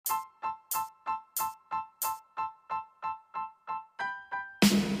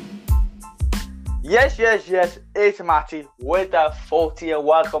Yes. It's Matty with the 40th.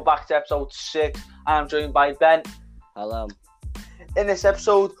 Welcome back to episode 6. I'm joined by Ben. Hello. In this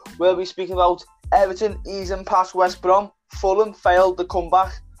episode, we'll be speaking about Everton easing past West Brom, Fulham failed the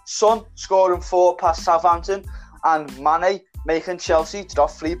comeback, Son scoring 4 past Southampton, and Mane making Chelsea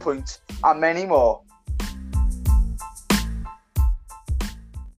drop 3 points, and many more.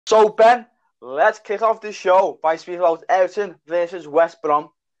 So Ben, let's kick off the show by speaking about Everton versus West Brom.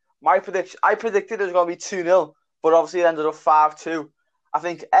 I predicted it was going to be 2-0, but obviously it ended up 5-2. I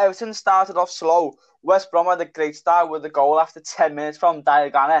think Everton started off slow. West Brom had a great start with a goal after 10 minutes from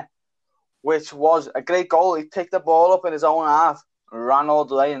Diagana, which was a great goal. He picked the ball up in his own half, ran all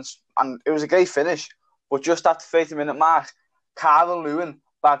the way, and it was a great finish. But just at the 30-minute mark, Calvert-Lewin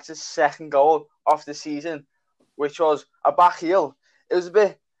bagged his second goal of the season, which was a back heel. It's a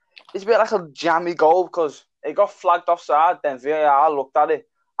bit like a jammy goal because it got flagged offside, then VAR looked at it,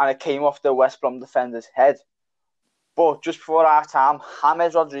 and it came off the West Brom defender's head. But just before half-time,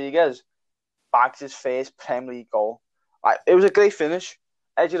 James Rodriguez bagged his first Premier League goal. It was a great finish.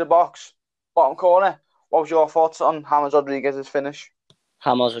 Edge of the box, bottom corner. What was your thoughts on James Rodriguez's finish?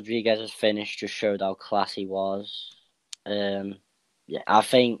 James Rodriguez's finish just showed how class he was. I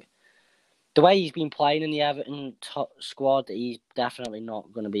think the way he's been playing in the Everton squad, he's definitely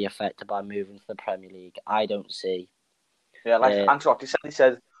not going to be affected by moving to the Premier League. I don't see. Yeah, like Ancelotti said, he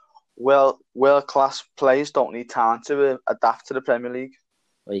said, world-class players don't need time to adapt to the Premier League.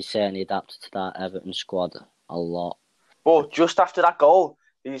 Well, he certainly adapted to that Everton squad a lot. But just after that goal,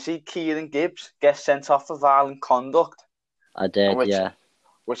 did you see Kieran Gibbs get sent off for violent conduct? I did, yeah.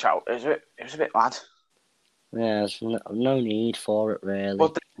 Which it was a bit mad. Yeah, there's no need for it, really.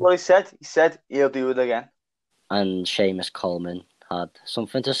 But that's what he said. He said he'll do it again. And Seamus Coleman had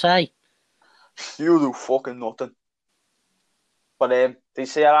something to say. You do fucking nothing. But did you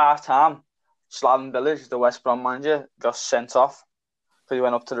see at half-time, Slaven Bilic, the West Brom manager, got sent off because he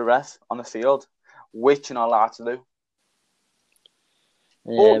went up to the ref on the field, which you're not allowed to do.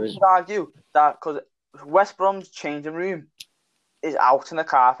 Yeah, but you could argue that because West Brom's changing room is out in the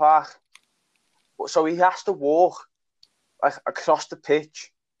car park, so he has to walk across the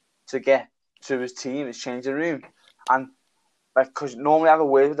pitch to get to his team, his changing room, and because normally I have a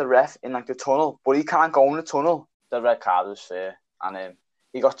word with the ref in the tunnel, but he can't go in the tunnel. The red card was fair, and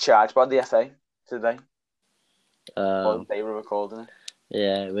he got charged by the FA today. They were recording it.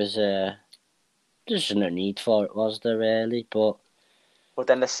 Yeah, it was. There's no need for it, was there really? But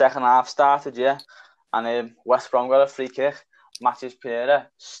then the second half started, yeah, and West Brom got a free kick. Matheus Pereira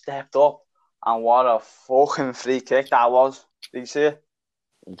stepped up, and what a fucking free kick that was. Did you see it?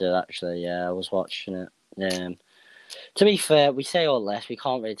 I did actually, yeah. I was watching it. To be fair, we say all this, we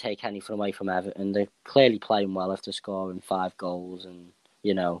can't really take anything away from Everton. They're clearly playing well after scoring 5 goals, and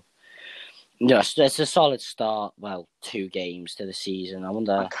it's a solid start. Well, 2 games to the season. I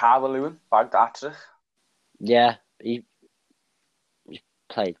wonder. And Calvert-Lewin bagged hat-trick. Yeah, he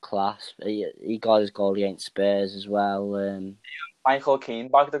played class. He got his goal against Spurs as well. Michael Keane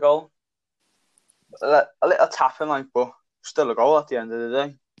bagged the goal. A little tapping, but still a goal at the end of the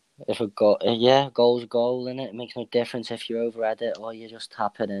day. Goal's a goal, innit? It makes no difference if you overhead it or you just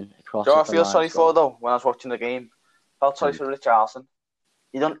tap it in across. Do you know what I feel sorry for, though, when I was watching the game? I felt sorry for Richarlison.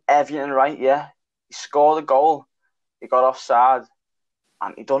 He done everything right, yeah. He scored a goal. He got offside.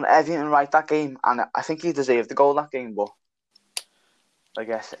 And he done everything right that game. And I think he deserved the goal that game, but I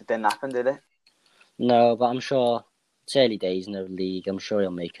guess it didn't happen, did it? No, but I'm sure it's early days in the league. I'm sure he'll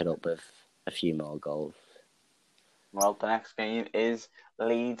make it up with a few more goals. Well, the next game is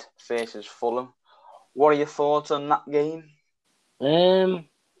Leeds versus Fulham. What are your thoughts on that game?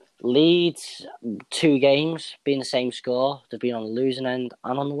 Leeds, 2 games, been the same score. They've been on the losing end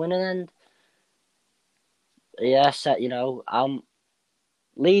and on the winning end. Yes,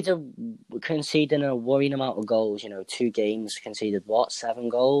 Leeds are conceding a worrying amount of goals. 2 games conceded 7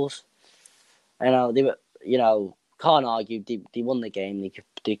 goals. They were, can't argue. They won the game.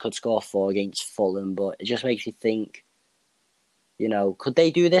 They could score 4 against Fulham, but it just makes you think. Could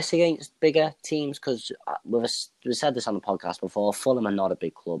they do this against bigger teams? Because we've said this on the podcast before. Fulham are not a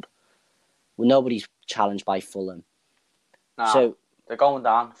big club. Well, nobody's challenged by Fulham. Nah, so they're going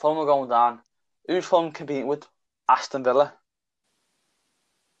down. Fulham are going down. Who's Fulham competing with? Aston Villa.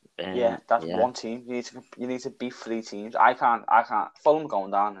 That's one team. You need to beat 3 teams. I can't. Fulham are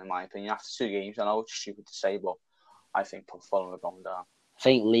going down in my opinion after 2 games. I know it's stupid to say, but I think Fulham are going down. I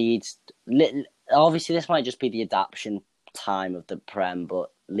think Leeds. Obviously, this might just be the adaptation time of the Prem,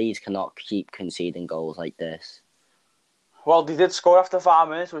 but Leeds cannot keep conceding goals like this. Well, they did score after 5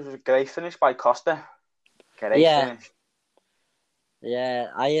 minutes, which was a great finish by Costa. Great finish. Yeah,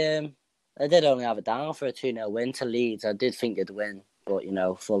 I did only have it down for a 2-0 win to Leeds. I did think they'd win, but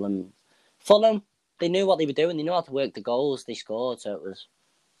Fulham, they knew what they were doing. They knew how to work the goals they scored, so it was,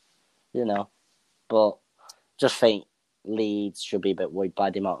 but just think Leeds should be a bit worried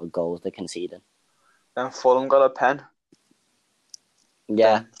by the amount of goals they're conceding. Then Fulham got a pen.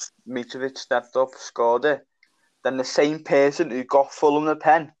 Yeah. Then Mitrovic stepped up, scored it. Then the same person who got Fulham the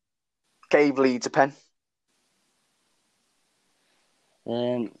pen gave Leeds a pen.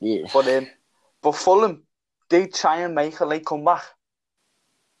 Yeah. But Fulham did try and make a late comeback,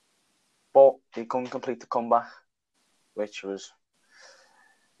 but they couldn't complete the comeback, which was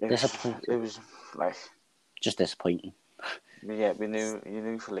disappointing. It was like just disappointing. Yeah, you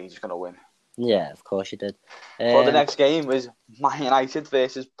knew for Leeds was gonna win. Yeah, of course you did. But the next game was Man United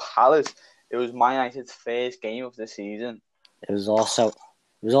versus Palace. It was Man United's first game of the season. It was also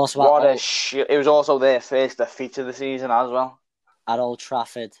It was also their first defeat of the season as well. At Old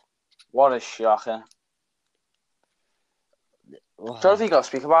Trafford. What a shocker. The other thing you got to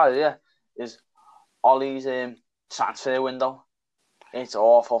speak about is Ollie's transfer window. It's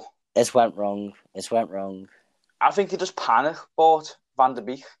awful. It went wrong. I think he just bought Van der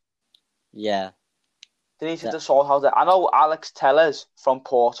Beek. Yeah. They needed to sort out I know Alex Telles from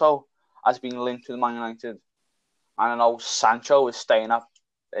Porto has been linked with Man United. And I know Sancho is staying at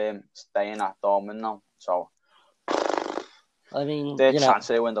Dortmund now. So I mean, their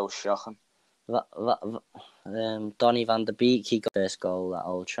transfer window's shocking. Donny van der Beek, he got the first goal at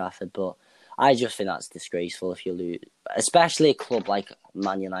Old Trafford, but I just think that's disgraceful if you lose, especially a club like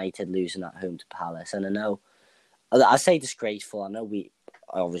Man United losing at home to Palace. And I say disgraceful. I know we've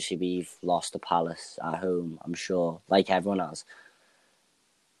lost to Palace at home, I'm sure, like everyone has.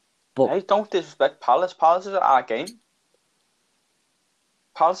 But hey, don't disrespect Palace. Palace is our game.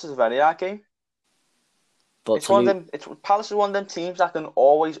 Palace is a very hard game. But Palace is one of them teams that can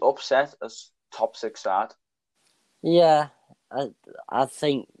always upset a top 6 side. Yeah, I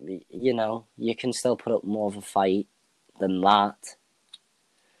think you can still put up more of a fight than that.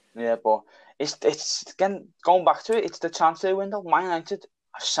 Yeah, but it's again going back to it. It's the transfer window. Man United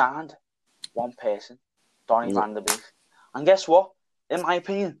have signed one person, Donny van der Beek, and guess what? In my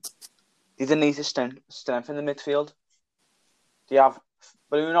opinion, they didn't need to strengthen the midfield. They have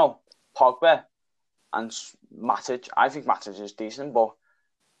Bruno, Pogba, and Matic. I think Matic is decent, but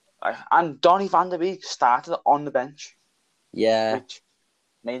and Donny van der Beek started on the bench. Yeah, which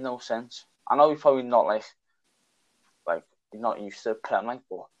made no sense. I know he's probably not like he's not used to playing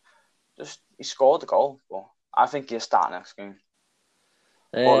but just he scored the goal. But I think he'll start next game.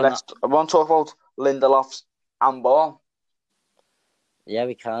 But I want to talk about Lindelof's handball. Yeah,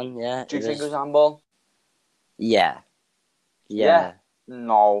 we can. Yeah. Do you think it was handball? Yeah.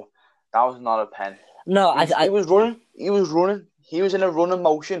 No, that was not a pen. No, he was running. He was in a running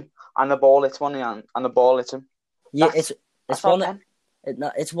motion, and the ball hit him and the ball hit him. Yeah, it's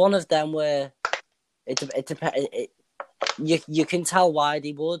one of them where you can tell why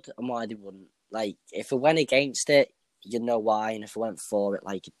they would and why they wouldn't. Like if it went against it, you know why, and if it went for it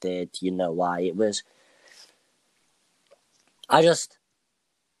like it did, you know why. It was. I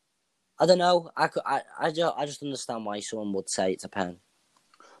don't know. I just understand why someone would say it's a pen.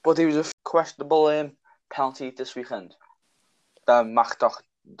 But there was a questionable penalty this weekend. The Mac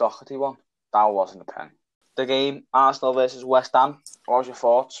Doherty one. That wasn't a pen. The game, Arsenal versus West Ham. What was your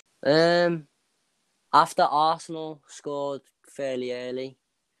thoughts? After Arsenal scored fairly early,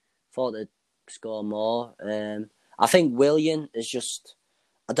 thought they'd score more. I think Willian is just...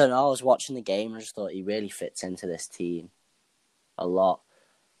 I don't know, I was watching the game and I just thought he really fits into this team a lot.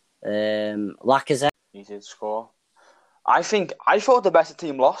 Lacazette. He did score. I thought the better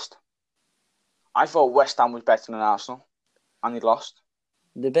team lost. I thought West Ham was better than Arsenal, and they lost.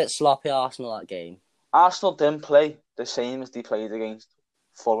 They're a bit sloppy, Arsenal, that game. Arsenal didn't play the same as they played against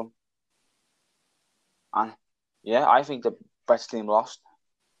Fulham. And, yeah, I think the better team lost.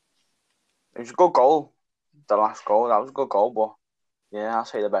 It was a good goal, the last goal. That was a good goal, but, yeah, I'll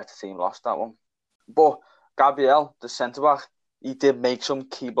say the better team lost that one. But Gabriel, the centre-back, he did make some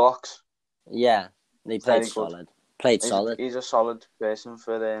key blocks. Yeah, they played solid. He's a solid person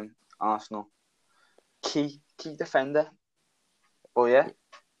for Arsenal. Key defender. But yeah,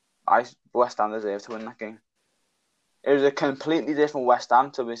 West Ham deserved to win that game. It was a completely different West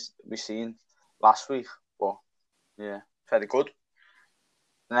Ham to we seen last week. But yeah, very good.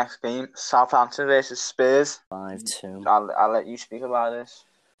 The next game, Southampton versus Spurs. 5-2. I'll let you speak about this.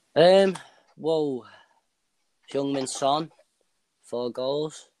 Whoa. Heung-min Son, 4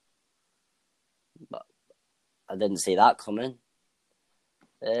 goals. But I didn't see that coming.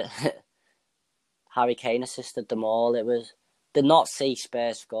 Harry Kane assisted them all. It was did not see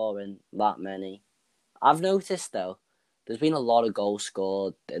Spurs scoring that many. I've noticed though, there's been a lot of goals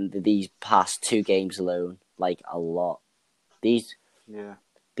scored in these past 2 games alone. Like a lot. These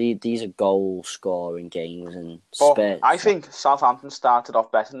are goal scoring games, and But Spurs. I think Southampton started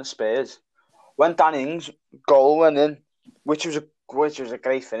off better than the Spurs. When Dan Ings' goal went in, which was a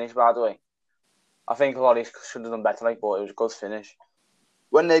great finish, by the way. I think a lot of should have done better, but it was a good finish.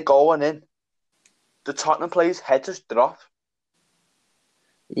 When their goal went in, the Tottenham players' head just dropped.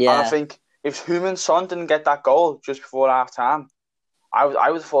 Yeah. And I think if Heung-min Son didn't get that goal just before half time, I would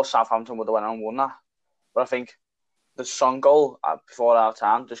have thought Southampton would have went on and won that. But I think the Son goal before half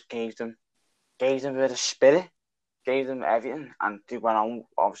time just gave them a bit of spirit, gave them everything, and they went on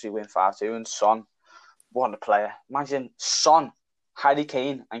obviously win 5-2. And Son, what a player! Imagine Son, Harry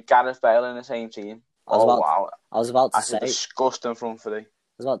Kane, and Gareth Bale in the same team. I was about to say, that's a disgusting front three.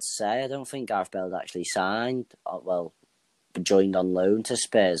 I don't think Gareth Bale actually signed. Joined on loan to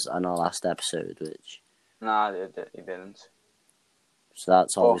Spurs on our last episode, which... Nah, he didn't. So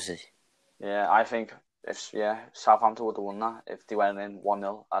that's obviously... Yeah, I think if Southampton would have won that if they went in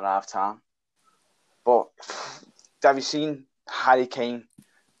 1-0 at half time. But have you seen Harry Kane?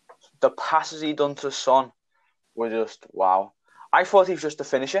 The passes he done to Son were just wow. I thought he was just a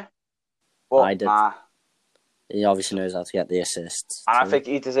finisher. But I did. Nah. He obviously knows how to get the assists. And I think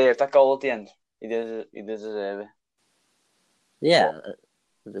he deserved that goal at the end. He did deserve it. Yeah,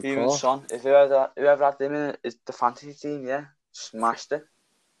 of Even course. Son, if whoever had him in the fantasy team, smashed it.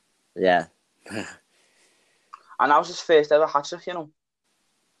 Yeah. And that was his first ever hat-trick,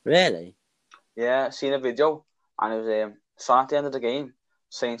 Really? Yeah, I seen a video, and it was Son at the end of the game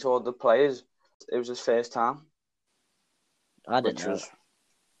saying to all the players it was his first time. I didn't know. Was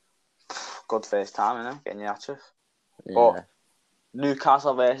good first time, getting your hat-trick. Yeah. But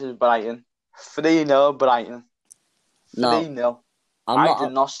Newcastle versus Brighton, 3-0 Brighton. 3-0. No, I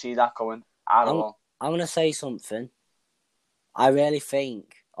did not see that coming at all. I'm going to say something. I really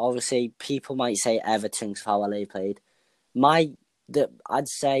think, obviously, people might say Everton for how well they played. I'd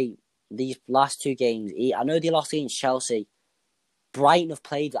say these last 2 games, I know they lost against Chelsea. Brighton have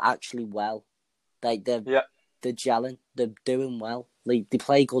played actually well. Like they're gelling. They're doing well. Like they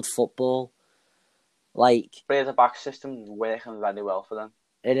play good football. Like the back system working very well for them.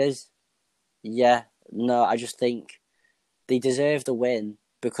 It is. Yeah. No, I just think they deserve the win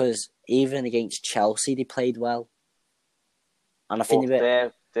because even against Chelsea they played well. And I think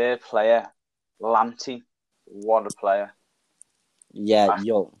their player, Lamptey, what a player. Yeah,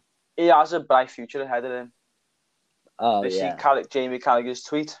 young. He has a bright future ahead of him. Oh, Did yeah. you see Jamie Carragher's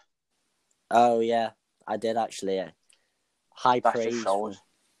tweet? Oh, yeah. I did actually. Yeah. High that praise. Just shows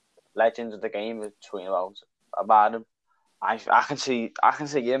legends of the game were tweeting about him. I can see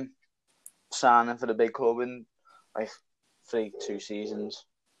him signing for the big club in 2 seasons.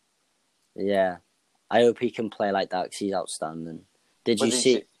 Yeah. I hope he can play like that because he's outstanding. Did you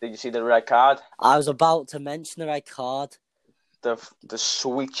see the red card? I was about to mention the red card. The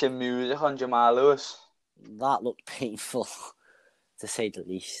switching music on Jamal Lewis. That looked painful, to say the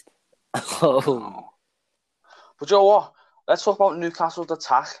least. Oh. But you know what? Let's talk about Newcastle's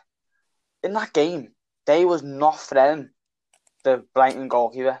attack. In that game, they was not threatening the Brighton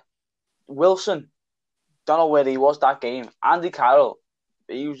goalkeeper. Wilson, don't know where he was that game. Andy Carroll,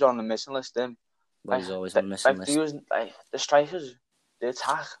 he was on the missing list then. Well, he's always on the missing list. He was, the strikers, the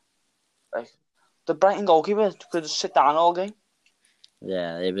attack. The Brighton goalkeeper could just sit down all game.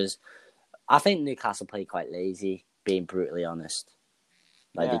 Yeah, it was... I think Newcastle played quite lazy, being brutally honest.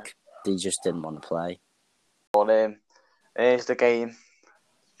 They just didn't want to play. But here's the game.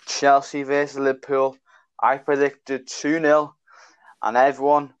 Chelsea versus Liverpool. I predicted 2-0, and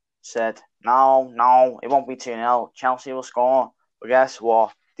everyone said, no, it won't be 2-0. Chelsea will score. But guess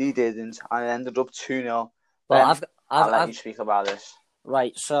what? They didn't, and it ended up 2-0. Well, I'll let you speak about this.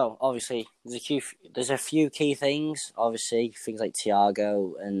 Right, so obviously there's a few key things. Obviously, things like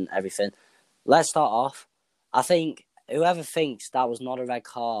Thiago and everything. Let's start off. I think whoever thinks that was not a red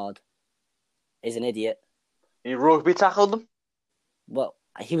card is an idiot. He rugby tackled him? Well,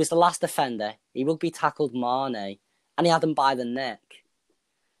 he was the last defender. He rugby tackled Mane, and he had him by the neck.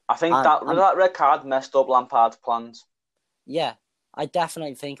 I think that red card messed up Lampard's plans. Yeah, I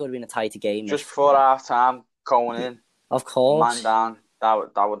definitely think it would have been a tighter game. Just before half time, going in. Of course. Man down.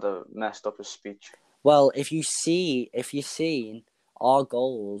 That would have messed up his speech. Well, if you've seen, our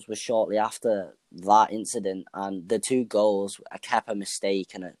goals were shortly after that incident, and the 2 goals a Kepa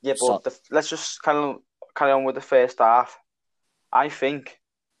mistake and Yeah, but let's just carry on with the first half. I think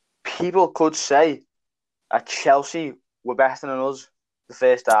people could say that Chelsea were better than us the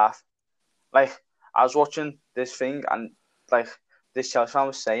first half. I was watching this thing, and like this Chelsea fan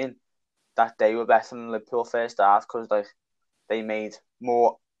was saying that they were better than Liverpool first half because like they made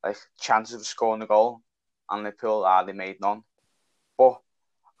more like chances of scoring a goal, and Liverpool hardly made none. But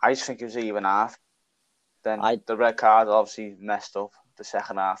I just think it was an even half. Then the red card obviously messed up the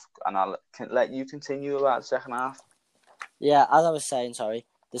second half, and I'll let you continue about the second half. Yeah, as I was saying, sorry,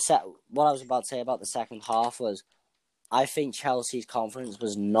 what I was about to say about the second half was, I think Chelsea's confidence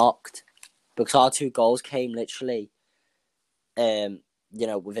was knocked because our 2 goals came literally,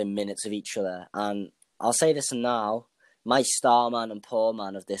 within minutes of each other. And I'll say this now, my star man and poor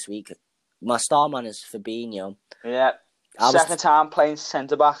man of this week, my star man is Fabinho. Yeah, second time playing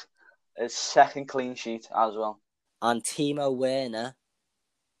centre back, his second clean sheet as well. And Timo Werner,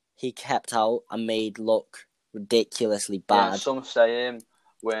 he kept out and made look ridiculously bad. Yeah, some say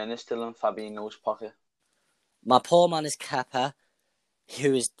Werner's still in Fabinho's pocket. My poor man is Kepa,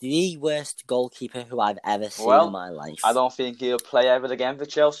 who is the worst goalkeeper who I've ever seen in my life. I don't think he'll play ever again for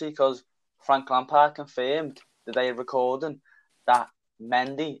Chelsea because Frank Lampard confirmed the day of recording that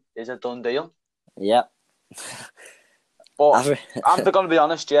Mendy is a done deal. Yep. But I'm going to be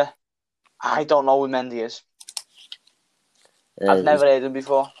honest, yeah, I don't know who Mendy is. I've never heard him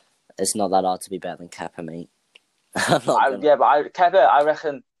before. It's not that hard to be better than Kepa, mate.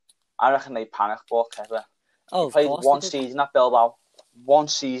 Kepa, I reckon they panic for Kepa. Oh, he played one season at Bilbao.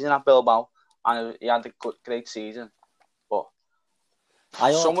 And he had a great season. But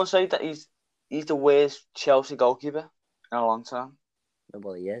someone say that he's the worst Chelsea goalkeeper in a long time.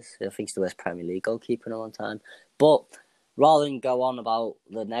 Well, he is. I think he's the worst Premier League goalkeeper in a long time. But rather than go on about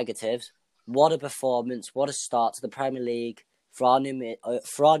the what a performance, what a start to the Premier League for our new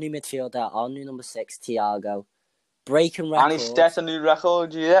midfielder, our new number 6, Thiago. Breaking records. And he set a new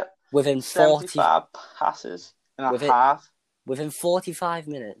record, yeah. Within 75 passes in a half. Within 45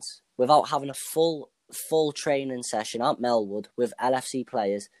 minutes, without having a full training session at Melwood with LFC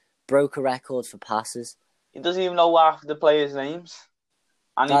players, broke a record for passes. He doesn't even know half the players' names.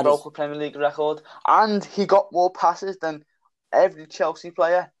 And he broke a Premier League record. And he got more passes than every Chelsea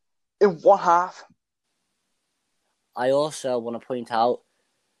player in one half. I also want to point out,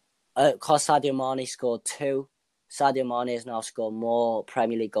 because Sadio Mane scored 2, Sadio Mane has now scored more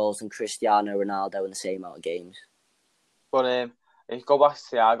Premier League goals than Cristiano Ronaldo in the same amount of games. But if you go back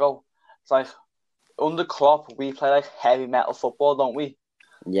to Thiago, it's like, under Klopp, we play like heavy metal football, don't we?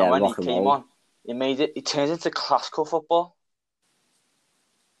 Yeah, and when he came on, he turned into classical football.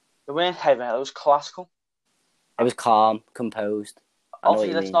 It wasn't heavy metal, it was classical. It was calm, composed.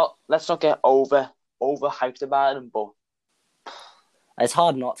 Obviously, let's not get overhyped about him, but it's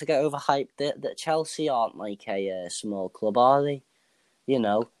hard not to get overhyped. That Chelsea aren't like a small club, are they? You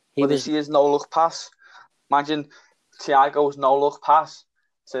know, this year's no-look pass. Imagine Thiago's no-look pass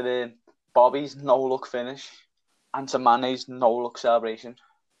to the Bobby's no-look finish and to Mane's no-look celebration.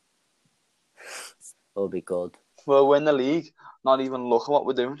 It'll be good. We'll win the league, not even look at what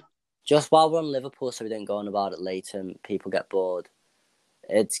we're doing. Just while we're on Liverpool, so we don't go on about it later and people get bored.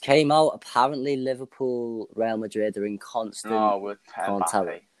 It came out, apparently Liverpool, Real Madrid are in constant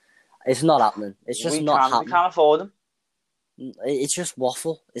contact. It's not happening. It's just not happening. We can't afford them. It's just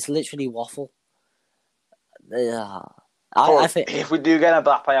waffle. It's literally waffle. I think if we do get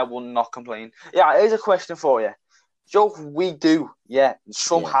Mbappe, I will not complain. Yeah, here's a question for you. Joke, we do,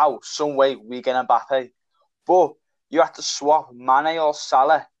 somehow, some way, we get Mbappe. But you have to swap Mane or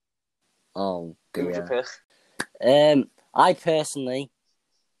Salah. Oh, dear. Who would you pick? I personally,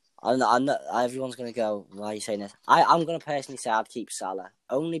 I'm not, everyone's going to go, why are you saying this? I'm going to personally say I'd keep Salah.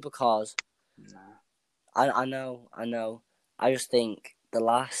 Only because I know. I just think the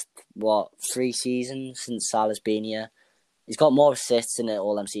last, 3 seasons since Salah's been here, he's got more assists in it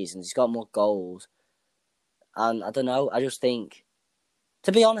all them seasons. He's got more goals. And I don't know, I just think,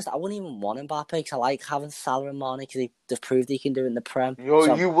 to be honest, I wouldn't even want Mbappe because I like having Salah and Mane because they've proved they can do it in the Prem. You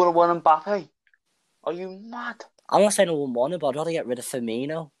wouldn't want Mbappe? Are you mad? I'm not saying I wouldn't want him, but I'd rather get rid of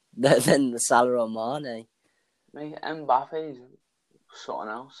Firmino than Salah or Mane. Mate, Mbappe is something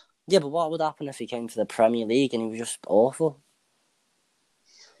else. Yeah, but what would happen if he came to the Premier League and he was just awful?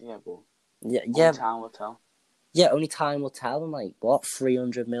 Yeah, but only time will tell. Yeah, only time will tell. And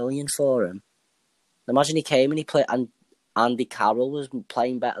 300 million for him? Imagine he came and he played, and Andy Carroll was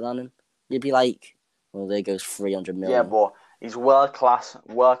playing better than him. You'd be like, well, there goes 300 million. Yeah, but he's world class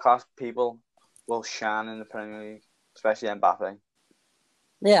people will shine in the Premier League, especially Mbappe.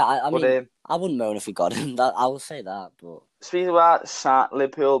 Yeah, I mean, I wouldn't moan if we got him. I will say that. But speaking about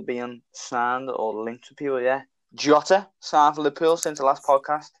Liverpool being signed or linked to people, Jota signed for Liverpool since the last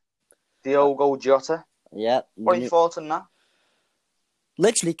podcast. Diogo Jota. Yeah. What are your thoughts on that?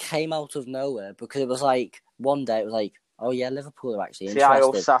 Literally came out of nowhere because it was one day it was Oh yeah, Liverpool are actually Thiago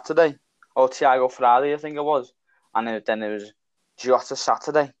interested. Saturday, or Thiago Friday, I think it was, and then it was Jota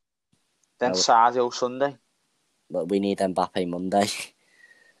Saturday, then Oh, Sadio Sunday. but we need Mbappe Monday.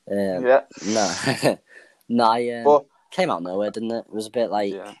 Yeah, No, no, but came out of nowhere, didn't it? It was a bit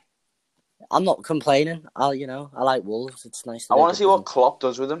like yeah, I'm not complaining. I like Wolves. It's nice to I do want to good see what business. Klopp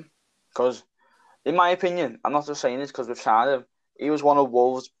does with him, because in my opinion, I'm not just saying this because we've signed him. He was one of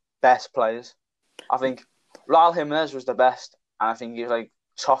Wolves' best players. I think Raul Jimenez was the best, and I think he was like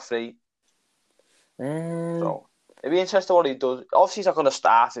top three. Um, So it'd be interesting what he does. Obviously, he's not going to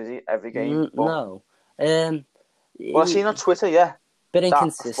start, is he, every game? But no. Um, I seen on he, Twitter, yeah, bit that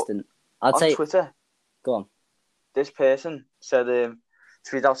inconsistent. I'd on say. Twitter, Go on. this person said,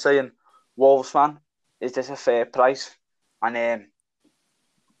 tweeted out saying, "Wolves fan, is this a fair price?" And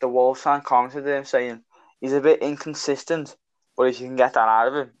the Wolves fan commented him saying, "He's a bit inconsistent, but if you can get that out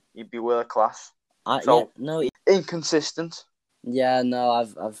of him, you'd be world class." Yeah, So no, inconsistent. yeah, no,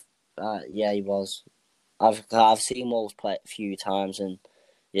 yeah, he was. I've seen Wolves play it a few times, and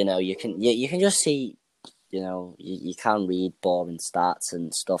you can just see, you can read boring stats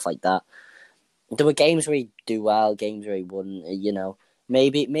and stuff like that. There were games where he'd do well, games where he wouldn't.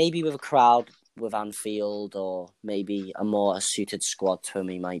 Maybe with a crowd with Anfield, or maybe a more suited squad to him,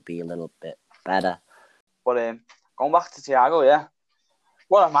 he might be a little bit better. But going back to Thiago, yeah,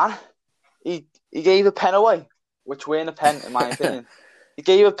 what a man. He gave a pen away, which weren't a pen in my opinion. He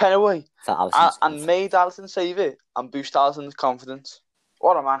gave a pen away For Alisson's and made Alisson save it and boost Alisson's confidence.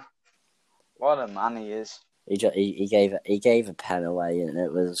 What a man! What a man he is. he gave a pen away, and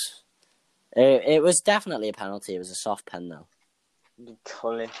it was definitely a penalty. It was a soft pen though. He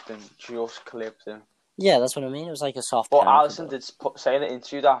clipped him, just clipped him. Yeah, that's what I mean. It was like a soft But penalty. Alisson did say in the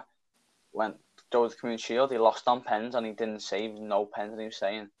interview that when there was the Community Shield, he lost on pens and he didn't save no pens. And he was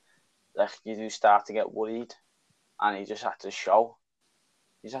saying like you do start to get worried, and he just had to show.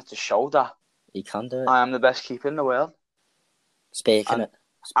 He just had to show that He can do it. I am the best keeper in the world. Speaking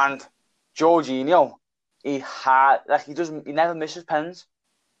And Jorginho, he never misses pens,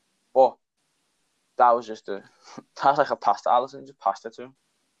 but that was that's like a pass to Alisson, just passed it to him.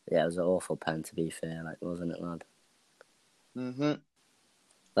 yeah, it was an awful pen to be fair, like wasn't it, lad? Mhm.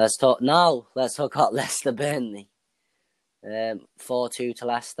 Let's talk now. Let's talk about Leicester Burnley. 4-2 to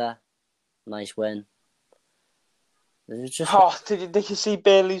Leicester. Nice win. It was just Did you see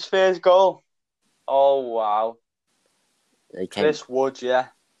Bailey's first goal? Oh wow, Chris Wood, yeah.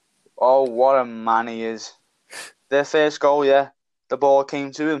 Oh, what a man he is. Their first goal, yeah. The ball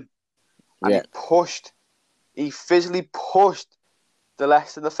came to him, and yeah. He physically pushed the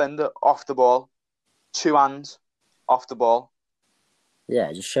Leicester defender off the ball, 2 hands off the ball.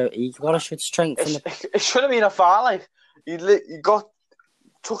 Yeah, just you got to show strength. It should have been a foul. Like he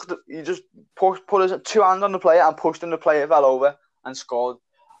just put his 2 hands on the player and pushed him. The player fell over and scored.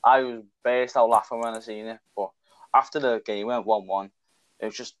 I was burst out laughing when I seen it. But after the game went 1-1, it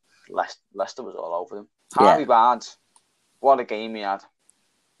was just Leicester was all over them. Harvey Barnes, what a game he had.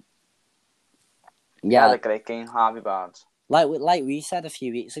 He had a great game, Harvey Barnes. Like we said a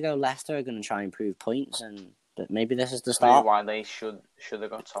few weeks ago, Leicester are going to try and improve points, but maybe this is the start. Why they should have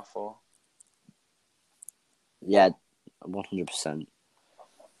got top 4. Yeah, 100%.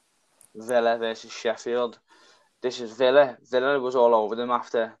 Villa versus Sheffield. This is Villa. Villa was all over them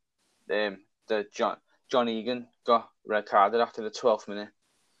after the John Egan got red carded after the 12th minute,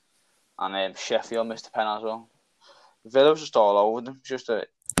 and Sheffield missed a penalty as well. Villa was just all over them. Just a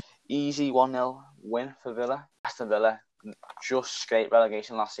easy 1-0 win for Villa. Aston Villa just scraped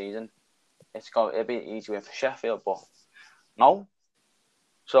relegation last season. It'll be an easy win for Sheffield, but no.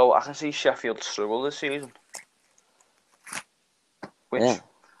 So I can see Sheffield struggle this season, which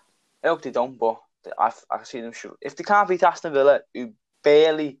I hope they don't. But I can see them struggle. If they can't beat Aston Villa, who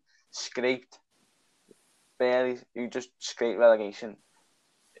who just scraped relegation,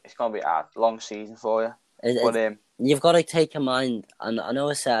 it's gonna be a long season for you. But you've got to take in mind, and I know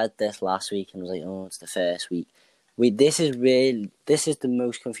I said this last week and was like, oh, it's the first week. This is the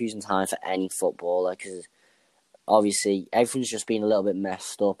most confusing time for any footballer, because obviously everything's just been a little bit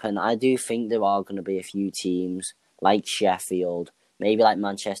messed up, and I do think there are going to be a few teams like Sheffield, maybe like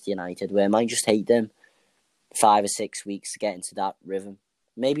Manchester United, where it might just take them 5 or 6 weeks to get into that rhythm.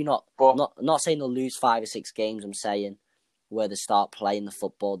 Maybe not saying they'll lose 5 or 6 games. I'm saying where they start playing the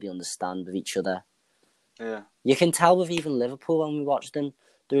football, they understand with each other. Yeah, you can tell with even Liverpool when we watch them.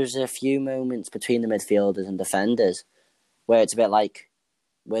 There's a few moments between the midfielders and defenders where it's a bit like,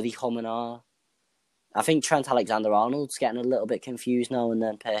 where the humming are. I think Trent Alexander-Arnold's getting a little bit confused now and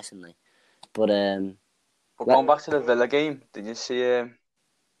then, personally. But going back to the Villa game, did you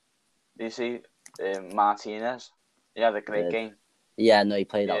see Martinez? He had a great game. Yeah, no, he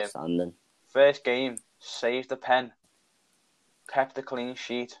played Yeah. outstanding. First game, saved the pen, kept a clean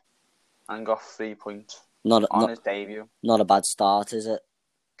sheet, and got 3 points on his debut. Not a bad start, is it?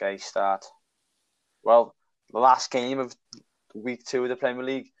 Great start. Well, the last game of week 2 of the Premier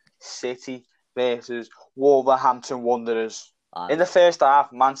League, City versus Wolverhampton Wanderers. In the first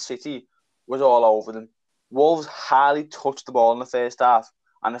half, Man City was all over them. Wolves hardly touched the ball in the first half,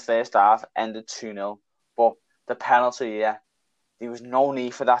 and the first half ended 2-0. But the penalty, yeah, there was no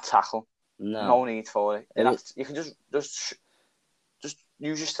need for that tackle. No need for it. You can just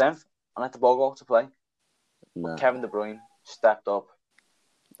use your strength and let the ball go out to play. No. Kevin De Bruyne stepped up.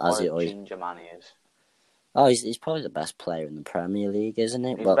 As what a ginger man he is. Oh, he's probably the best player in the Premier League, isn't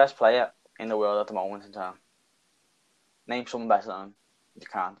he? He's the best player in the world at the moment in time. Name someone better than him. You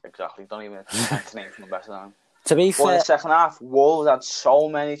can't, exactly. Don't even attempt to name someone better than him. To be fair... in the second half, Wolves had so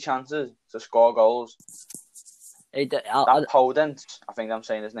many chances to score goals. That Podence, I think I'm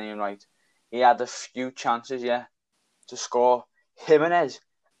saying his name right, he had a few chances, to score. Jimenez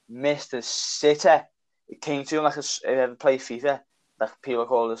missed a sitter. It came to him like if you ever play FIFA, like people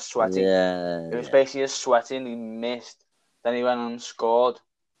call it sweating. Yeah. It was basically a sweating. He missed. Then he went and scored.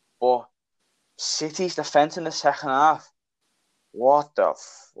 But City's defence in the second half, what the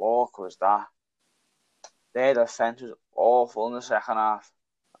fuck was that? Their defence was awful in the second half.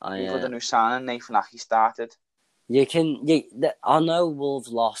 Even the new signing, Nathan Ake, started. I know Wolves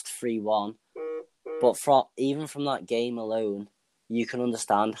lost 3-1, but even from that game alone, you can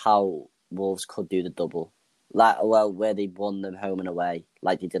understand how Wolves could do the double. Where they won them home and away,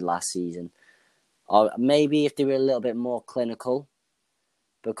 like they did last season. Or maybe if they were a little bit more clinical,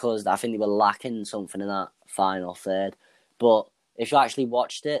 because I think they were lacking something in that final third. But if you actually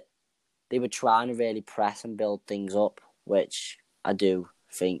watched it, they were trying to really press and build things up, which I do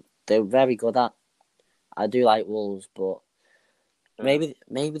think they're very good at. I do like Wolves, but maybe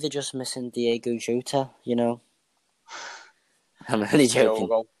they're just missing Diego Jota, you know? I'm only joking.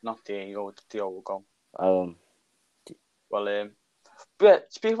 Diogo, not Diego, it's Diogo. Well,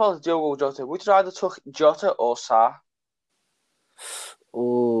 but speaking about Diogo Jota, would you rather took Jota or Sarr?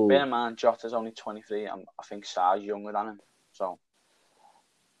 Ooh. Bear in mind, Jota's only 23, and I think Sarr's younger than him. So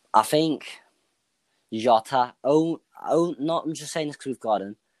I think Jota. Not I'm just saying this because we've got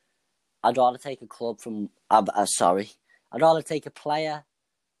him. I'd rather take a club from. I'd rather take a player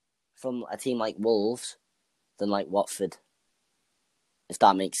from a team like Wolves than like Watford. If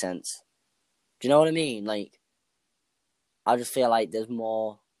that makes sense. Do you know what I mean? Like, I just feel like there's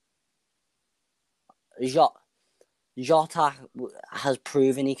more. Jota has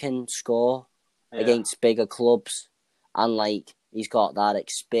proven he can score against bigger clubs, and like he's got that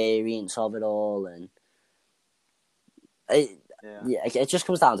experience of it all, and it just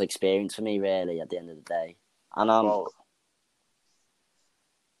comes down to experience for me, really, at the end of the day. And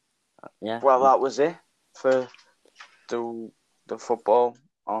well, that was it for the football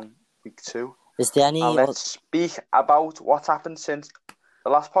on week 2. Is there any? And let's speak about what's happened since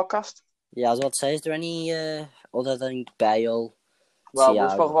the last podcast. Yeah, I was about to say, is there any other than Bale? Well, we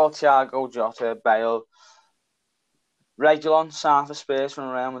spoke about Thiago, Jota, Bale. Reguilon signed for Spurs from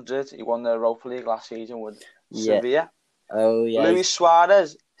Real Madrid. He won the Europa League last season with Sevilla. Oh, yeah. Luis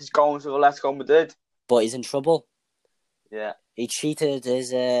Suarez is going to Atletico Madrid. But he's in trouble. Yeah. He cheated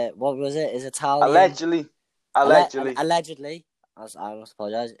his, what was it, his Italian... Allegedly. Allegedly. I must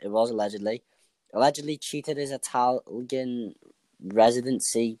apologise. It was allegedly. Allegedly cheated his Italian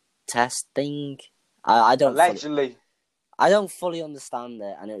residency test thing. I don't... Allegedly. I don't fully understand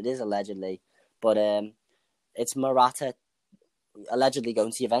it, and it is allegedly. But it's Morata allegedly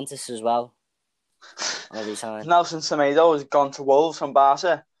going to Juventus as well. Nelson Semedo has gone to Wolves from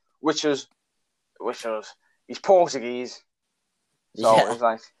Barca, which was he's Portuguese. So it's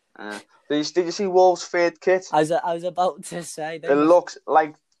like, did you see Wolves' third kit? I was about to say it looks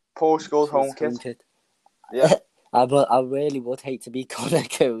like Portugal's home kit. Yeah, I really would hate to be Conor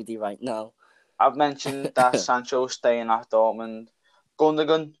Cody right now. I've mentioned that Sancho's staying at Dortmund.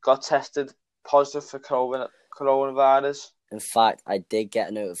 Gundogan got tested positive for coronavirus. In fact, I did get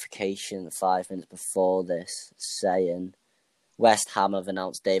a notification 5 minutes before this saying West Ham have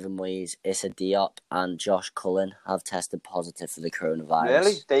announced David Moyes, Issa Diop and Josh Cullen have tested positive for the coronavirus.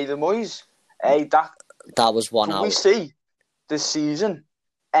 Really? David Moyes? Hey, that was 1 out. We see the season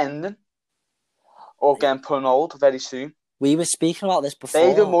ending or getting put on hold very soon. We were speaking about this before.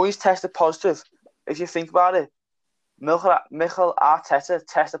 David Moyes tested positive. If you think about it, Mikel Arteta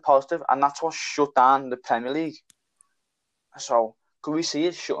tested positive, and that's what shut down the Premier League. So, could we see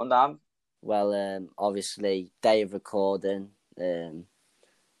it shutting down? Well, obviously, day of recording,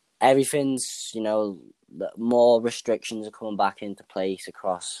 everything's, more restrictions are coming back into place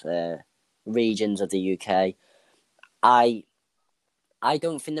across regions of the UK. I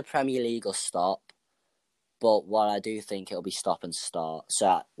don't think the Premier League will stop, but what I do think it'll be stop and start.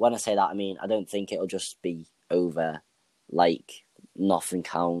 So when I say that, I mean I don't think it'll just be over, like nothing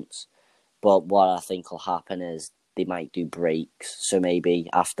counts. But what I think will happen is they might do breaks. So maybe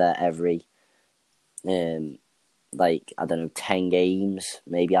after every, like, I don't know, 10 games,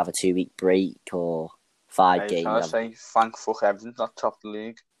 maybe have a 2-week break or 5 games. I say thank fuck Everton not top the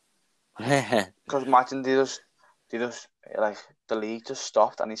league. Because imagine they just like the league just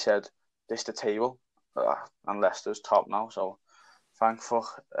stopped and he said this the table, and Leicester's top now. So thank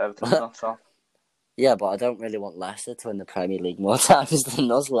fuck Everton's not top. Yeah, but I don't really want Leicester to win the Premier League more times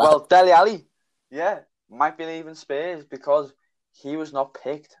than us. Well, Dele Alli, might be leaving Spurs because he was not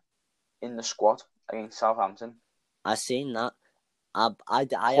picked in the squad against Southampton. I've seen that.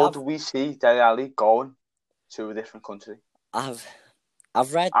 Could we see Dele Alli going to a different country? I've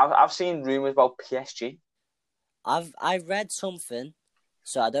seen rumours about PSG. I read something,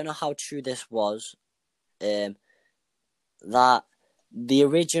 so I don't know how true this was. That the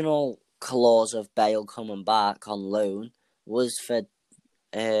original clause of Bale coming back on loan was for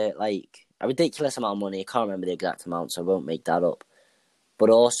like a ridiculous amount of money. I can't remember the exact amount, so I won't make that up.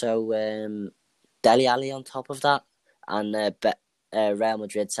 But also Dele Alli on top of that, and Real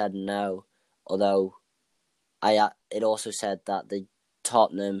Madrid said no. Although it also said that the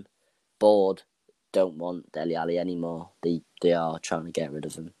Tottenham board don't want Dele Alli anymore. They are trying to get rid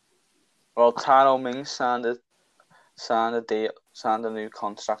of him. Well, Tyrone Mings signed a new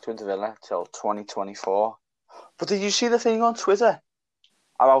contract with Villa till 2024. But did you see the thing on Twitter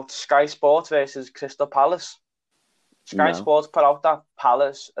about Sky Sports versus Crystal Palace? Sky Sports put out that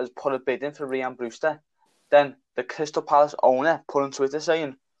Palace has put a bid in for Ryan Brewster. Then the Crystal Palace owner put on Twitter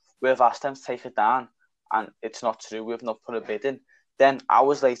saying, we've asked them to take it down, and it's not true, we've not put a bid in. Then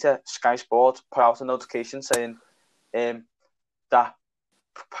hours later, Sky Sports put out a notification saying that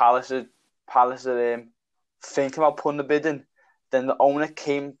Palace are thinking about putting a bid in. Then the owner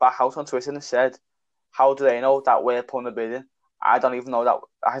came back out on Twitter and said, how do they know that we're putting a bid in? I don't even know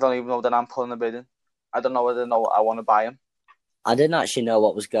that I'm putting a bid in. I don't know whether I want to buy him. I didn't actually know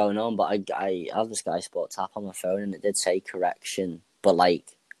what was going on, but I have the Sky Sports app on my phone and it did say correction. But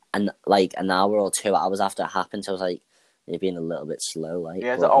an hour or 2 hours after it happened, so I was like, they're being a little bit slow.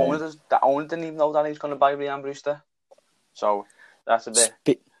 The owner didn't even know that he was going to buy Ryan Brewster. So that's a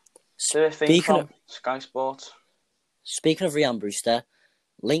bit. Speaking of Sky Sports. Speaking of Ryan Brewster,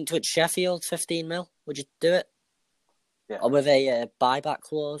 linked with Sheffield, 15 mil. Would you do it? Yeah. Or with a buyback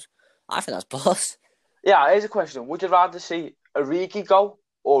clause? I think that's boss. Yeah, here's a question. Would you rather see Origi go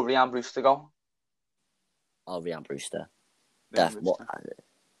or Ryan Brewster go? Oh, Ryan Brewster. It's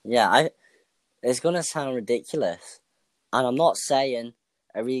going to sound ridiculous. And I'm not saying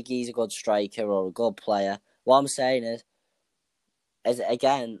Origi's a good striker or a good player. What I'm saying is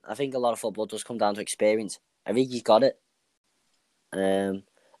again, I think a lot of football does come down to experience. Origi's got it.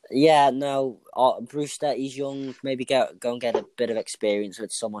 Brewster, he's young. Maybe go and get a bit of experience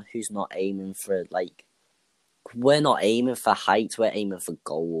with someone who's not aiming for, we're not aiming for height, we're aiming for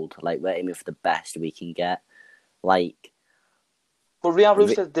gold. We're aiming for the best we can get. But Ryan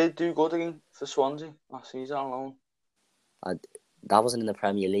Brewster did do good again for Swansea last season alone. That wasn't in the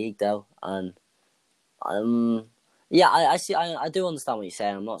Premier League though, and I see. I do understand what you're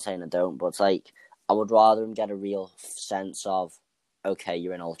saying. I'm not saying I don't, but it's I would rather him get a real sense of, okay,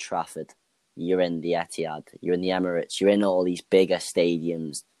 you're in Old Trafford, you're in the Etihad, you're in the Emirates, you're in all these bigger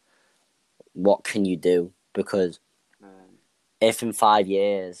stadiums. What can you do? Because if in 5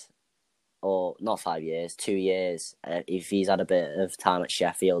 years, or not 5 years, 2 years, if he's had a bit of time at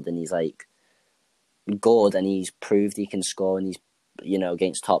Sheffield and he's good and he's proved he can score and he's,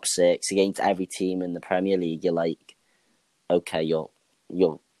 against top 6, against every team in the Premier League, you're okay, you're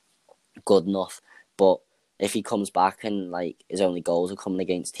good enough. But if he comes back and his only goals are coming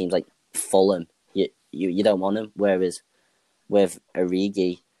against teams like Fulham, you don't want him. Whereas with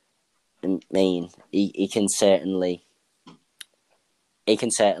Origi, I mean, he can certainly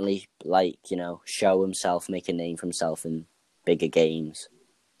show himself, make a name for himself in bigger games.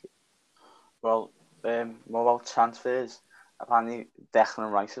 Well, what about transfers? Apparently,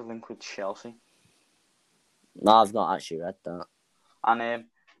 Declan Rice is linked with Chelsea. No, I've not actually read that. And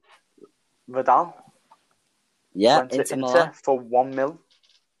Vidal. Yeah, Inter for 1 mil.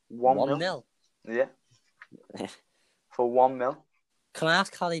 1 mil? Yeah. For 1 mil. Can I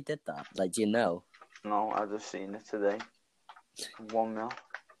ask how they did that? Do you know? No, I've just seen it today. 1 mil.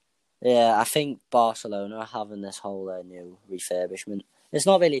 Yeah, I think Barcelona are having this whole new refurbishment. It's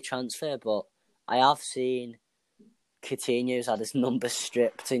not really a transfer, but I have seen Coutinho's had his number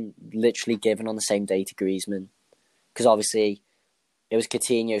stripped and literally given on the same day to Griezmann. Because obviously, it was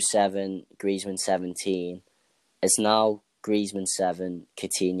Coutinho 7, Griezmann 17. It's now Griezmann 7,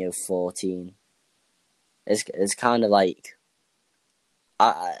 Coutinho 14. It's kind of like...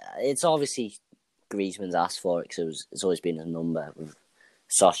 it's obviously Griezmann's asked for it because it's always been a number with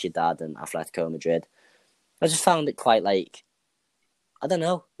Sociedad and Atletico Madrid. I just found it quite like... I don't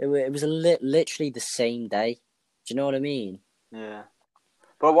know. It was literally the same day. Do you know what I mean? Yeah.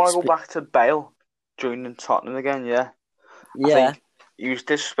 But I want to go back to Bale joining Tottenham again, yeah. Yeah. I think he was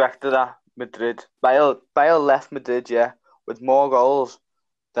disrespected at Madrid. Bale left Madrid, yeah, with more goals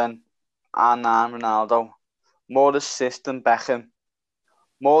than R9 Ronaldo, more assists than Beckham,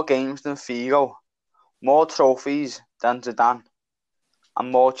 more games than Figo, more trophies than Zidane,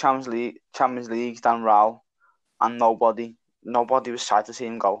 and more Champions Leagues than Raul, and nobody was sad to see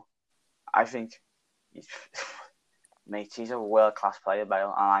him go. I think, mate, he's a world-class player,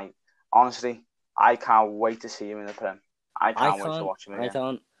 Bale, and I can't wait to see him in the Prem. I can't wait to watch him again. I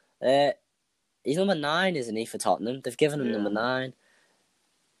can't. He's number 9, isn't he, for Tottenham? They've given him number 9.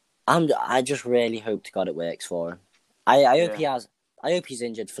 I just really hope to God it works for him. I hope he has. I hope he's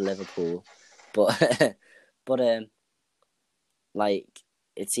injured for Liverpool, but like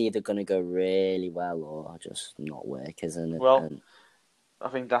it's either gonna go really well or just not work, isn't it? Well, I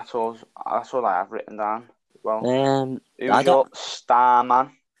think that's all I have written down. Well, who's your star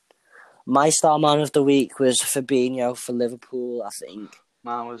man? My star man of the week was Fabinho for Liverpool, I think.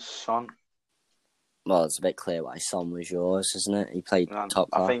 Mine was Son. Well, it's a bit clear why Son was yours, isn't it? He played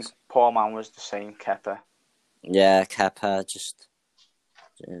top class. I think poor man was the same, Kepa. Yeah, Kepa, just...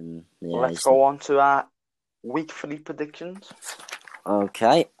 Let's go on to our week 3 predictions.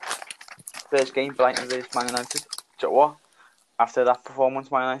 Okay. First game, Brighton versus Man United. So what? After that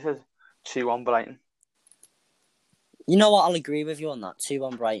performance, Man United, 2-1 Brighton. You know what? I'll agree with you on that.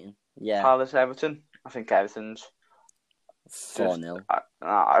 2-1 Brighton. Yeah. Palace Everton. I think Everton's 4-0.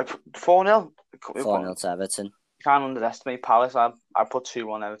 4-0. 4-0 to Everton. You can't underestimate Palace. I put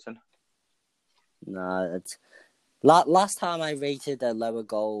 2-1 Everton. No, it's... Last time I rated a lower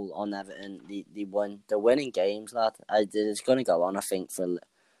goal on Everton, they won. They're winning games, lad. It's going to go on, I think, for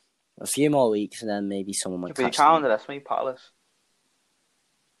a few more weeks, and then maybe someone might catch them. But you can't underestimate Palace.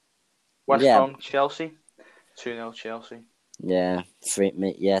 West Brom, Chelsea. 2-0 Chelsea. Yeah, 2 or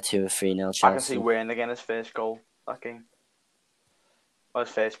 3-0 Chelsea. I can see Wayne again his first goal that game. Well,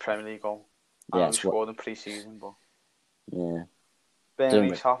 his first Premier League goal. Yeah, he scored in pre-season, but... Yeah.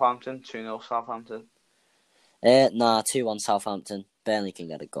 Burnley, Southampton, 2-0 Southampton. 2-1 Southampton. Burnley can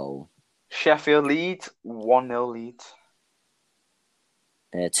get a goal. Sheffield Leeds, 1-0 Leeds.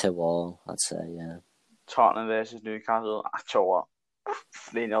 2-all, I'd say, yeah. Tottenham versus Newcastle. I tell what,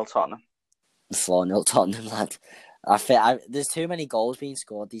 3-0 Tottenham. 4-0 Tottenham, lad. There's too many goals being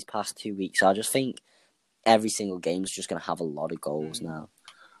scored these past 2 weeks. I just think every single game's just going to have a lot of goals now.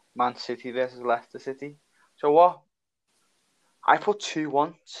 Man City versus Leicester City. So what? I put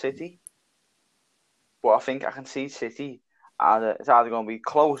 2-1 City. But I think I can see City. It's either going to be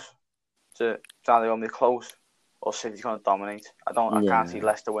close. It's either going to be close or City's going to dominate. I can't see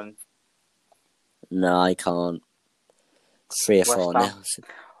Leicester win. No, I can't. 3 or 4-0.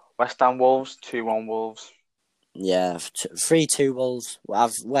 West Ham Wolves, 2-1 Wolves. Yeah, 3-2 Wolves.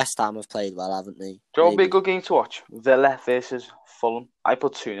 West Ham have played well, haven't they? Do you know a big good game to watch? Villa versus Fulham. I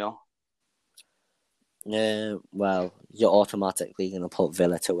put 2-0. Yeah, well, you're automatically going to put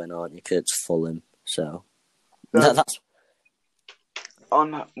Villa to win, aren't you? Because it's Fulham, so... that's...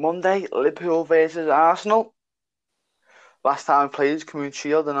 On Monday, Liverpool versus Arsenal. Last time we played is Community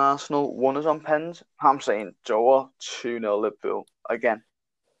Shield and Arsenal won us on pens. I'm saying, Joe, 2-0 Liverpool again.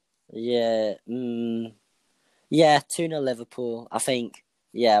 Yeah, 2-0 Liverpool. I think,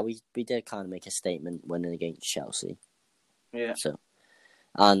 we did kind of make a statement winning against Chelsea. Yeah. So,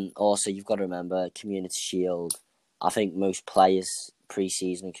 and also you've got to remember Community Shield. I think most players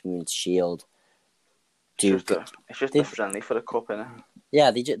pre-season Community Shield it's just a friendly for the cup, innit?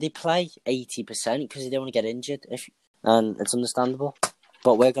 Yeah, they play 80% because they don't want to get injured. And it's understandable.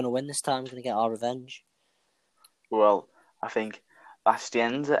 But we're going to win this time. We're going to get our revenge. Well, I think that's the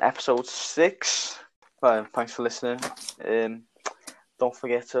end of episode 6. Thanks for listening. Don't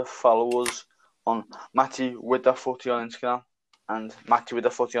forget to follow us on Matty with the Footy on Instagram and Matty with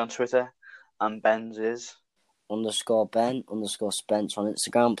the Footy on Twitter. And Ben's is _Ben_Spence on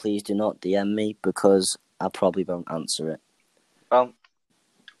Instagram. Please do not DM me because I probably won't answer it. Well,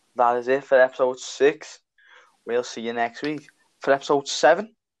 that is it for episode 6. We'll see you next week for episode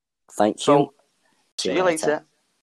 7. Thank you. See you later.